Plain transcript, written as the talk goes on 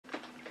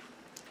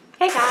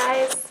Hey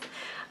guys!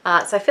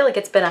 So I feel like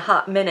it's been a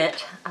hot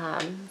minute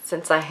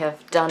since I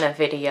have done a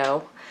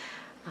video.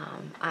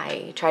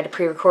 I tried to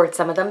pre-record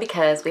some of them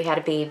because we had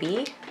a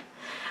baby,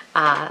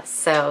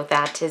 so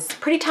that is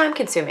pretty time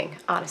consuming,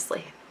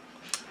 honestly,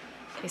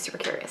 in case you were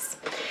curious.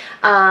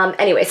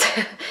 Anyways,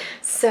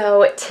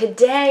 so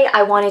today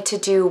I wanted to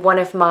do one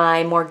of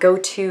my more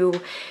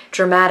go-to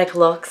dramatic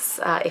looks,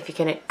 if you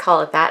can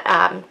call it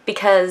that,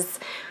 because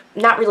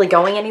I'm not really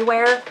going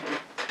anywhere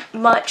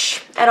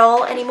much at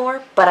all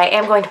anymore, but I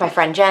am going to my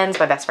friend Jen's,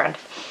 my best friend.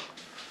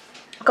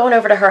 I'm going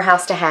over to her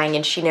house to hang,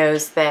 and she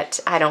knows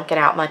that I don't get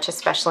out much,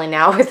 especially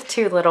now with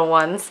two little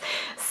ones.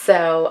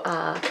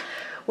 So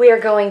we are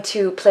going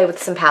to play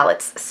with some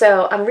palettes.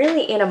 So I'm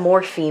really in a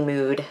Morphe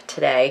mood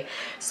today.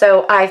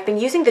 So I've been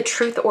using the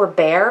Truth or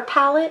Bare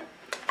palette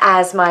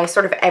as my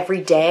sort of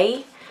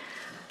everyday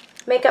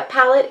makeup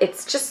palette.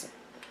 It's just,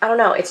 I don't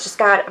know, it's just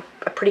got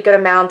a pretty good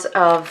amount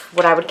of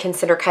what I would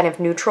consider kind of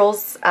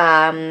neutrals.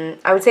 I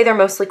would say they're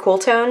mostly cool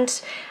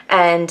toned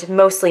and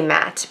mostly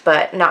matte,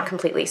 but not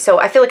completely. So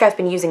I feel like I've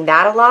been using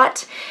that a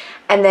lot.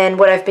 And then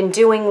what I've been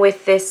doing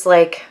with this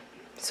like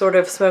sort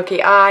of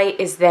smoky eye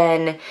is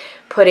then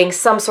putting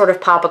some sort of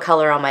pop of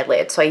color on my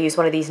lid. So I use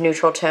one of these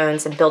neutral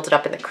tones and build it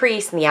up in the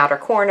crease in the outer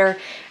corner,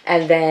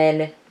 and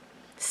then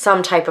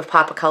some type of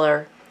pop of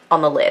color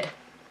on the lid.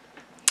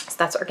 So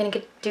that's what we're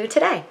gonna do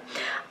today.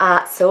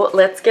 So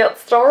let's get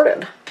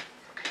started.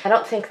 I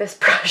don't think this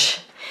brush,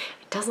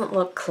 it doesn't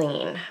look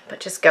clean, but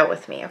just go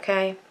with me,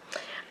 okay?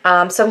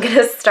 So I'm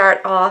gonna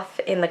start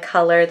off in the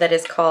color that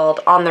is called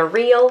On the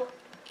Real.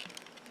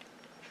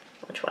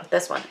 Which one?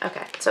 This one,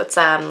 okay. So it's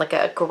like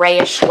a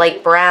grayish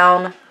light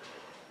brown.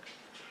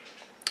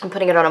 I'm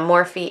putting it on a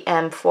Morphe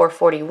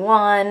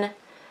M441,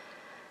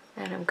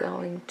 and I'm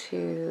going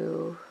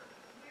to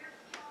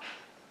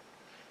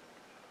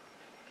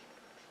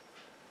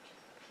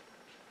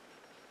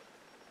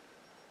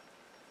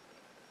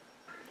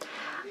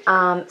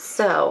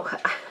so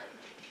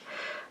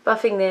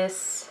buffing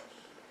this,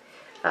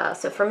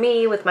 so for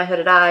me with my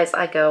hooded eyes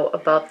I go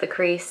above the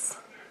crease.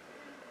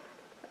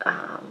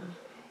 That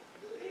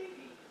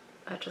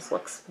just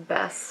looks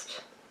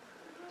best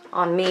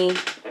on me.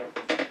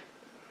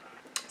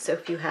 So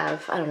if you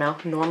have, I don't know,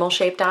 normal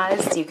shaped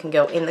eyes, you can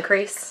go in the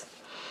crease.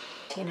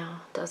 You know,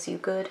 does you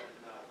good.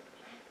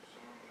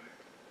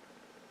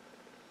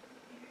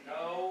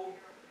 No.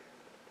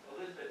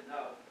 Elizabeth,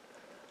 no.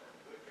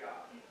 Good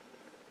job.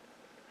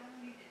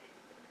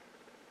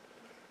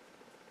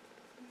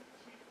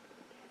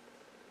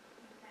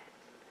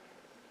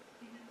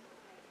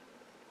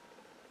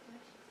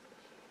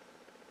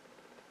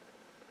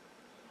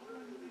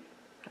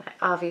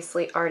 I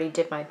obviously already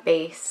did my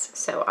base,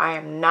 so I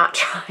am not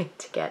trying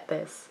to get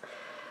this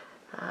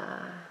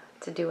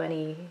to do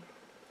any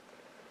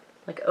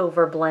like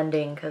over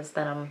blending, because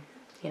then I'm,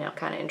 you know,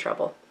 kind of in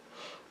trouble.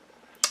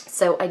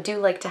 So I do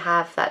like to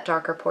have that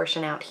darker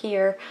portion out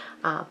here,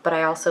 but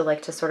I also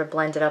like to sort of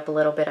blend it up a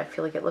little bit. I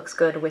feel like it looks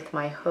good with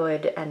my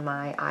hood and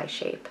my eye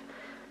shape.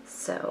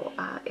 So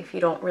if you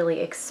don't really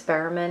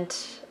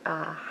experiment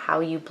how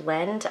you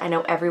blend, I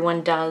know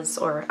everyone does,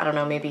 or I don't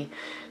know, maybe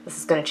this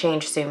is going to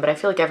change soon, but I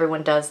feel like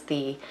everyone does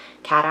the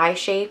cat eye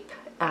shape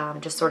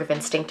just sort of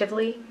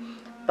instinctively.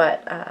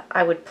 But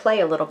I would play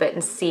a little bit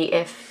and see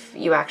if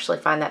you actually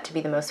find that to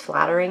be the most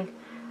flattering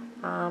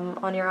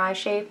on your eye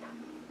shape,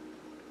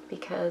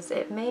 because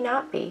it may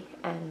not be,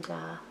 and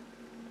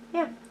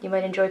yeah, you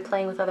might enjoy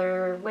playing with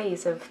other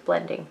ways of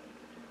blending.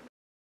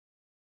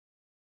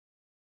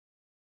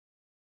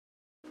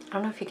 I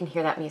don't know if you can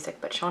hear that music,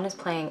 but Sean is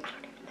playing, I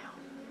don't even know,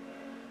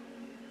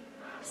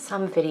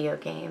 some video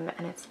game,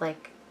 and it's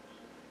like,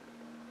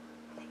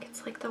 I think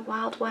it's like the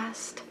Wild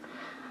West.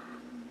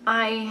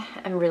 I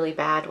am really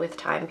bad with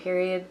time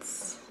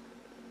periods.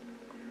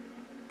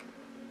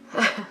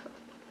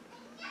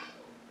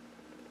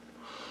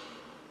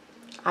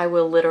 I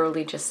will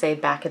literally just say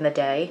back in the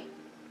day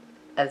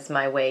as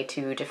my way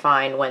to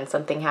define when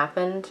something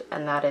happened,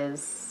 and that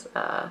is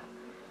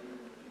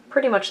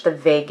pretty much the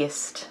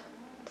vaguest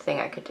thing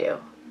I could do.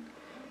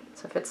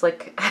 So if it's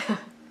like,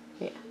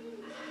 yeah,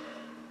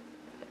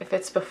 if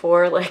it's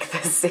before like the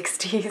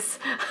 60s,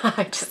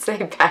 I just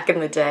say back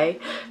in the day,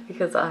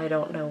 because I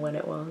don't know when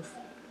it was.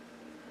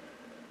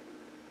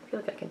 I feel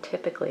like I can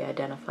typically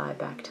identify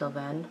back till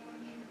then.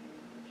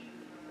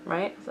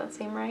 Right? Does that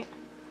seem right?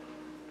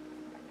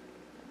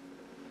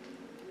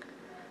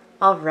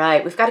 All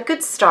right, we've got a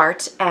good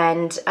start,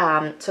 and so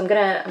I'm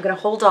gonna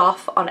hold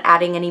off on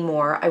adding any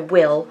more. I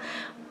will,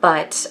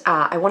 but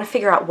I want to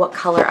figure out what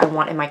color I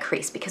want in my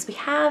crease, because we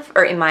have,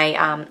 or in my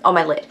on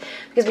my lid,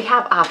 because we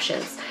have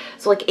options.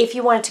 So like if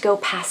you wanted to go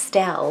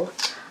pastel,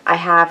 I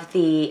have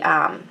the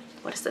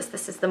what is this?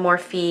 This is the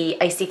Morphe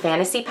Icy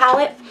Fantasy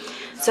palette.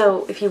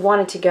 So if you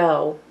wanted to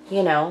go,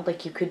 you know,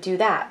 like you could do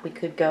that. We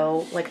could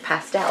go like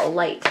pastel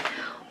light,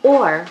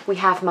 or we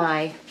have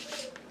my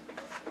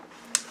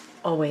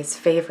always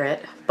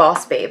favorite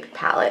Boss Babe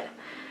palette,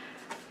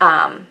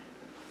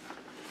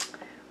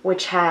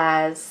 which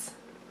has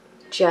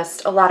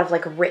just a lot of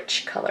like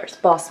rich colors.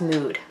 Boss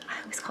Mood.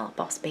 I always call it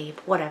Boss Babe,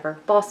 whatever,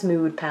 Boss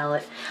Mood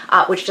palette,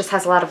 which just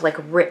has a lot of like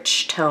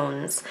rich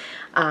tones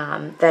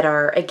that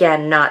are,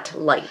 again, not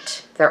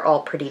light. They're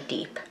all pretty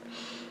deep.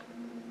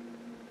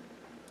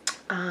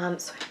 So I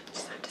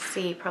just have to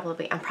see,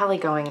 I'm probably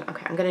going,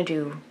 okay, I'm gonna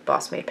do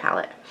Boss Mood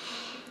palette.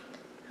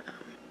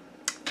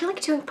 I feel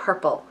like doing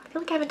purple. I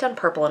feel like I haven't done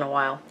purple in a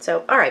while.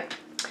 So, all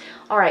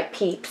right,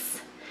 peeps.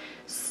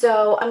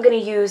 So I'm gonna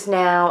use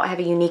now, I have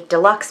a Unique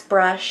Deluxe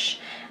brush,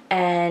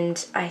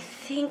 and I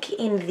think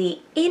in the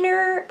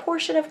inner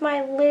portion of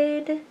my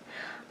lid,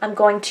 I'm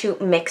going to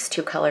mix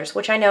two colors,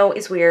 which I know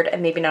is weird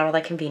and maybe not all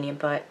that convenient,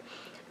 but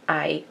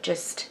I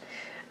just,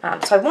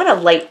 so I want a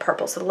light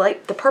purple. So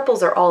the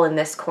purples are all in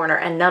this corner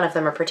and none of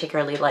them are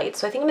particularly light.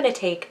 So I think I'm gonna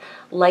take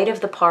Light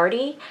of the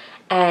Party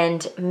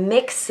and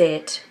mix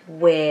it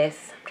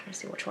with, I'm trying to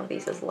see which one of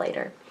these is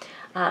lighter.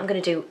 I'm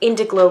gonna do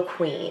Indiglo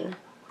Queen.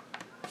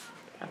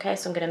 Okay,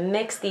 so I'm gonna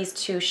mix these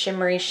two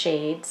shimmery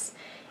shades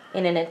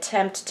in an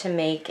attempt to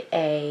make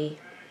a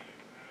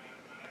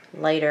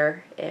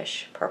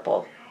lighter-ish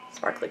purple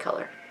sparkly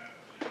color.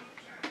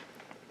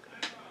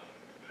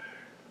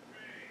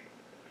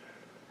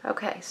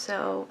 Okay,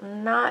 so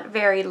not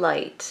very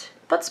light,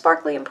 but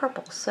sparkly and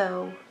purple,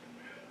 so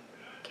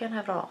can't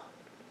have it all.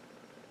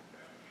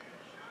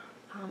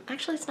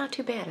 Actually, it's not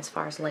too bad as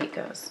far as light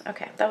goes.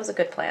 Okay, that was a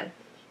good plan.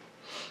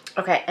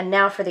 Okay, and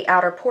now for the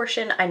outer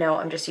portion, I know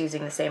I'm just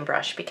using the same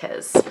brush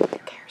because who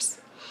cares?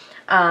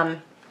 I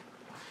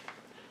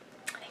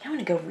think I'm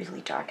gonna go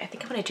really dark. I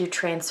think I'm gonna do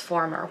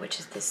Transformer, which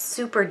is this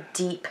super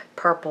deep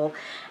purple,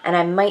 and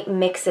I might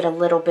mix it a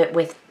little bit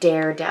with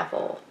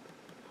Daredevil,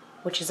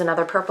 which is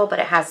another purple, but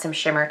it has some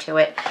shimmer to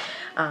it.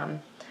 Okay,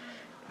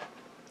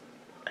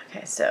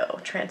 so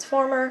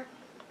Transformer,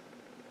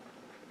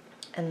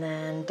 and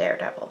then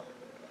Daredevil.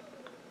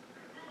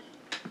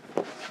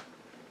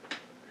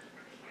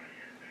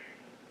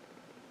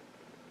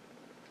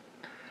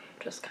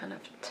 Just kind of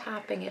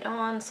tapping it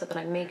on so that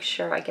I make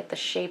sure I get the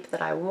shape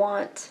that I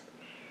want.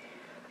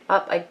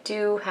 I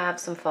do have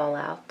some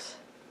fallout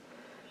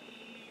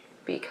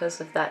because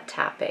of that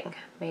tapping.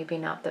 Maybe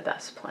not the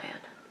best plan.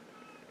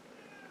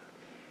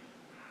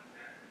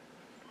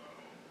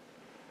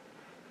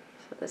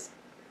 So this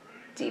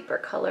deeper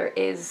color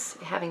is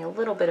having a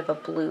little bit of a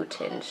blue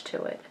tinge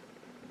to it.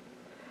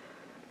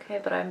 Okay,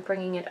 but I'm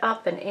bringing it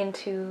up and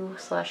into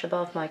 /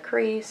 above my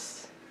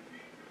crease.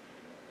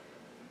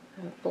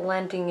 I'm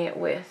blending it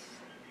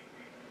with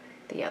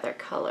the other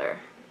color.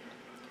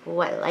 Oh,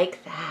 I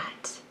like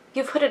that. If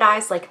you have hooded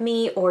eyes like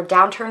me or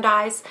downturned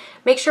eyes,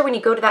 make sure when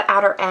you go to that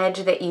outer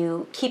edge that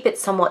you keep it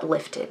somewhat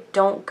lifted.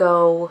 Don't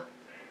go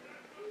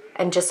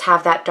and just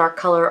have that dark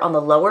color on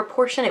the lower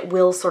portion. It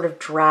will sort of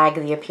drag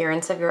the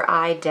appearance of your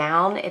eye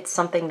down. It's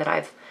something that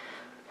I've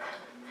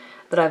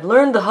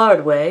learned the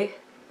hard way.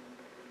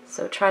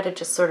 So try to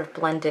just sort of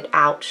blend it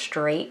out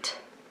straight.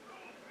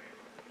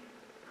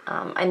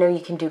 I know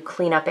you can do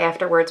cleanup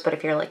afterwards, but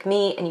if you're like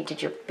me and you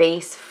did your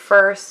base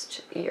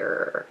first,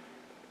 you're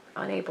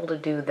unable to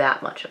do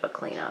that much of a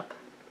cleanup,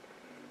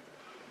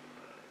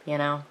 you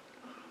know?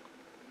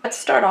 Let's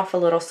start off a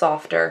little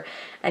softer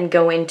and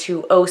go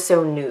into Oh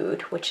So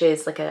Nude, which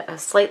is like a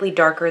slightly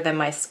darker than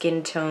my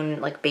skin tone,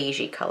 like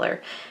beigey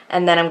color.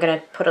 And then I'm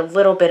gonna put a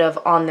little bit of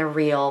On the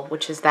Real,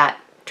 which is that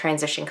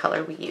transition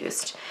color we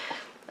used.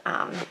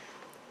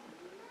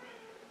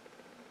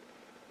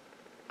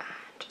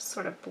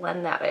 Sort of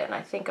blend that in.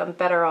 I think I'm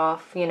better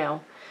off, you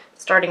know,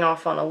 starting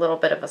off on a little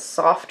bit of a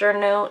softer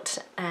note,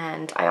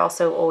 and I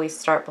also always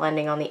start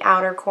blending on the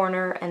outer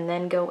corner and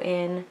then go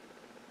in.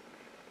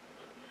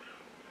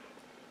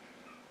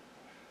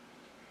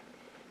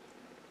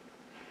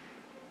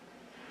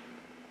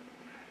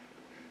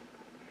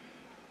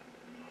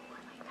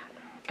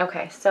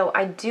 Okay, so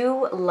I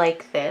do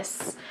like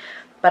this,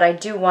 but I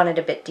do want it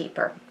a bit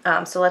deeper.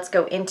 So let's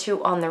go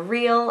into On the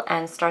Real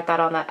and start that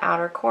on that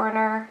outer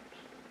corner.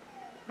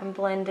 And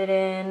blend it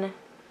in,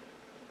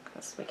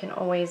 because we can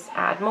always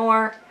add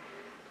more.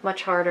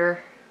 Much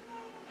harder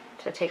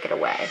to take it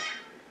away.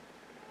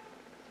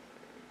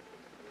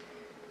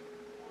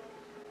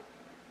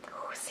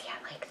 Oh, see,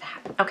 I like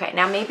that. Okay,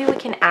 now maybe we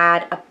can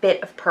add a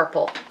bit of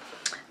purple.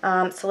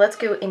 So let's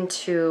go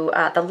into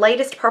the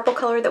lightest purple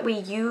color that we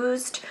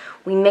used.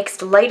 We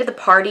mixed Light of the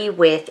Party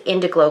with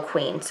Indiglo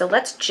Queen. So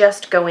let's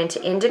just go into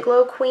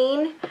Indiglo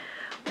Queen,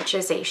 which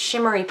is a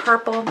shimmery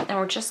purple, and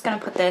we're just going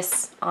to put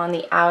this on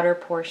the outer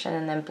portion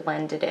and then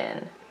blend it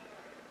in.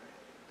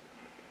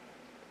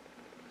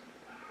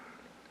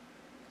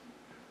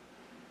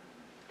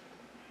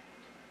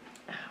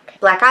 Okay.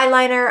 Black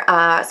eyeliner,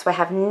 so I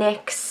have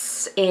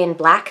NYX in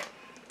black.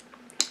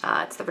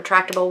 It's the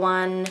retractable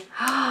one.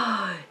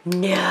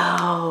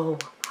 No!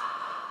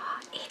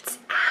 It's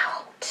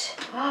out!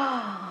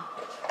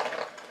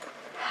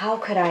 How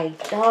could I?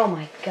 Oh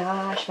my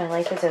gosh, my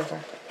life is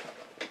over.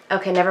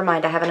 Okay, never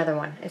mind. I have another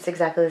one. It's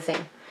exactly the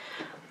same.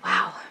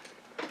 Wow.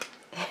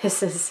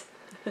 This is...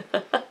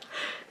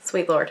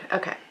 Sweet Lord.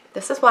 Okay.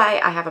 This is why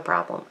I have a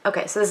problem.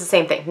 Okay, so this is the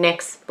same thing.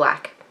 NYX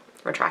black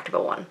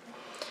retractable one.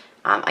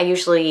 I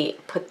usually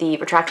put the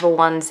retractable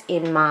ones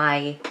in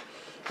my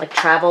like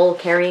travel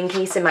carrying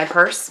case in my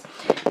purse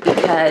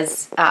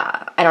because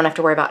I don't have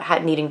to worry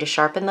about needing to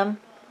sharpen them.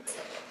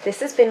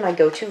 This has been my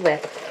go-to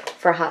lip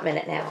for a hot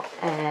minute now,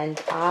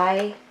 and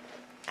I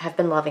have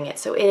been loving it.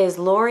 So it is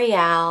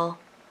L'Oreal,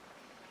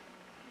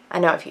 I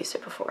know I've used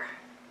it before,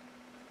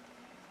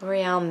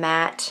 L'Oreal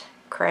Matte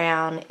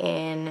Crayon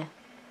in,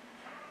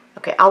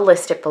 okay, I'll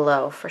list it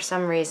below. For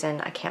some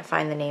reason, I can't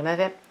find the name of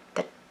it.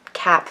 The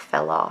cap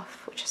fell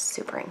off, which is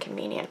super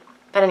inconvenient.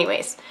 But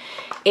anyways,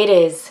 it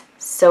is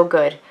so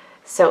good.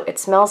 So it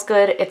smells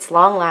good, it's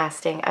long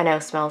lasting. I know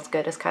smells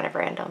good is kind of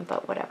random,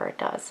 but whatever, it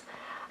does.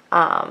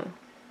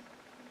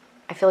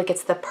 I feel like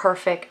it's the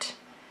perfect,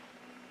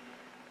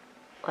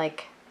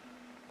 like,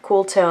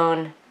 cool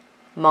tone,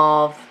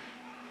 mauve,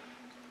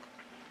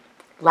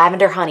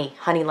 lavender honey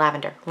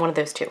lavender, one of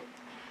those two.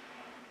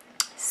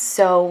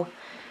 So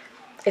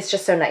it's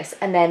just so nice.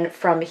 And then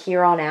from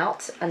here on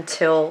out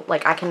until,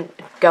 like, I can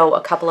go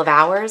a couple of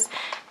hours,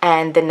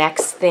 and the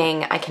next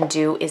thing I can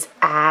do is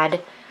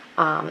add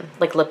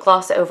like lip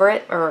gloss over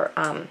it, or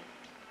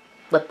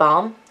lip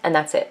balm, and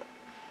that's it,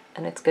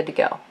 and it's good to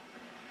go.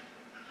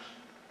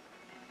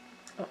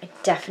 Oh, I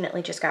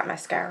definitely just got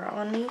mascara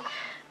on me,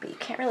 but you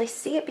can't really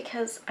see it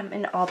because I'm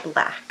in all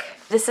black.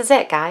 This is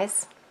it,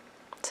 guys.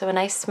 So a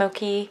nice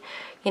smoky,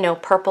 you know,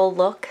 purple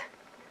look,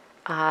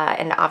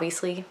 and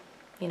obviously,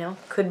 you know,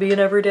 could be an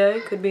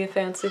everyday, could be a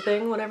fancy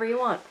thing, whatever you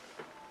want.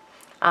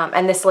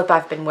 And this lip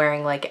I've been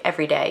wearing like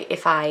every day.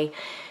 If I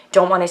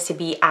don't want it to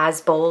be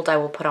as bold, I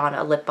will put on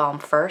a lip balm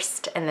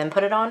first and then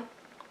put it on,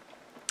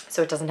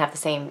 so it doesn't have the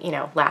same, you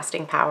know,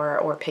 lasting power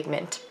or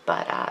pigment,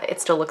 but it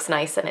still looks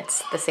nice and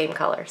it's the same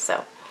color.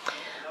 So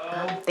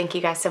thank you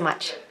guys so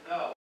much.